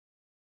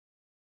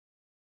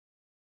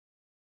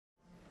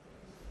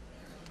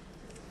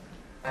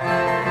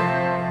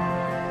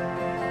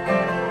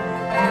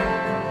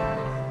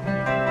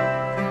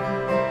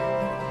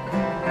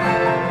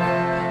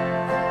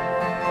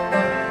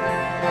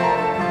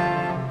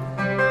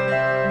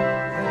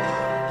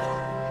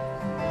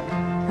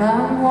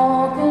I'm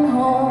walking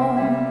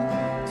home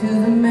to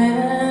the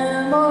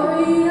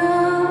memory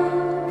of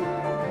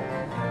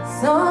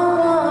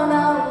someone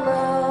I'll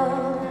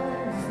love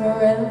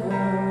forever.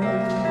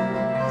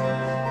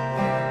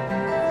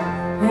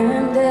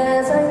 And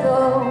as I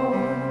go,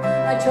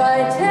 I try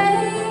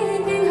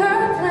taking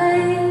her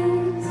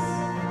place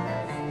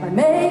by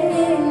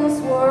making this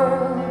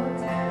world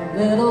a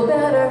little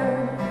better.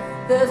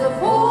 There's a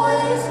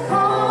voice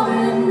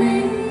calling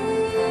me,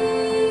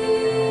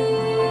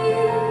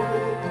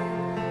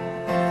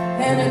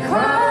 and it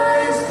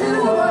cries to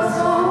us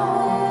all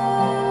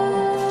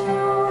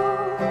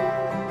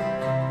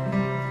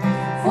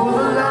for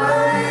the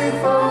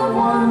life of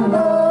one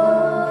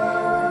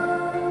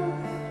love.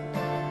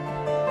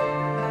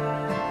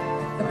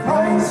 The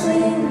price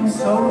seems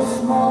so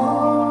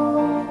small.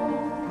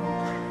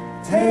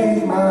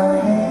 Take my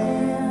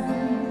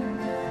hand,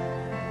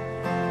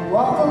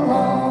 walk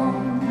along,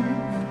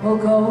 we'll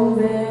go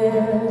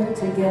there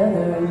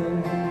together.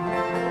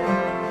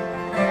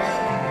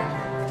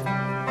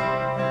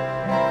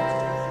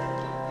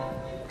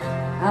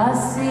 I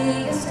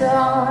see a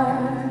star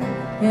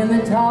in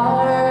the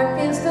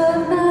darkest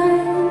of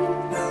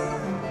nights,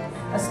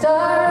 a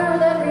star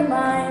that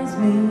reminds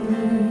me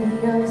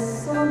of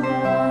someone,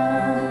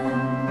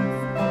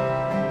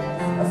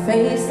 a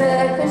face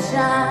that could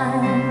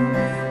shine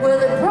with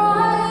the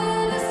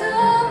brightest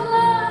of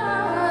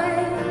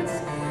lights.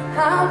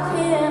 How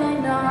can I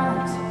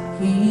not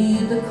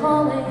heed the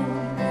calling?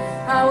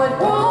 I would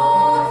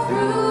walk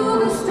through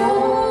the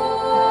storm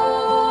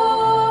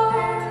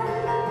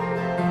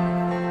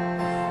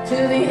to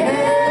the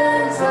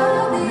ends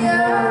of the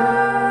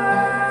earth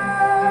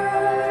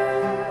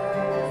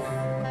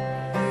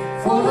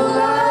for the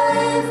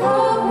life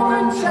of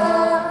one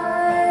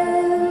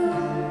child,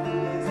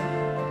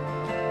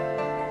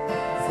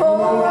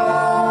 for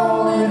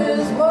all it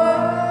is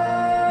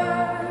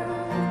worth.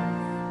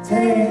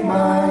 Take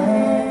my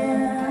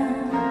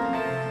hand,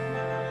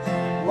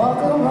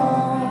 walk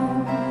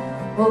along,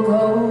 we'll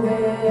go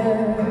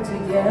there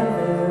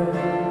together.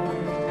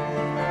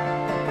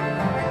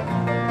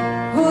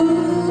 Who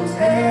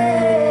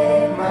takes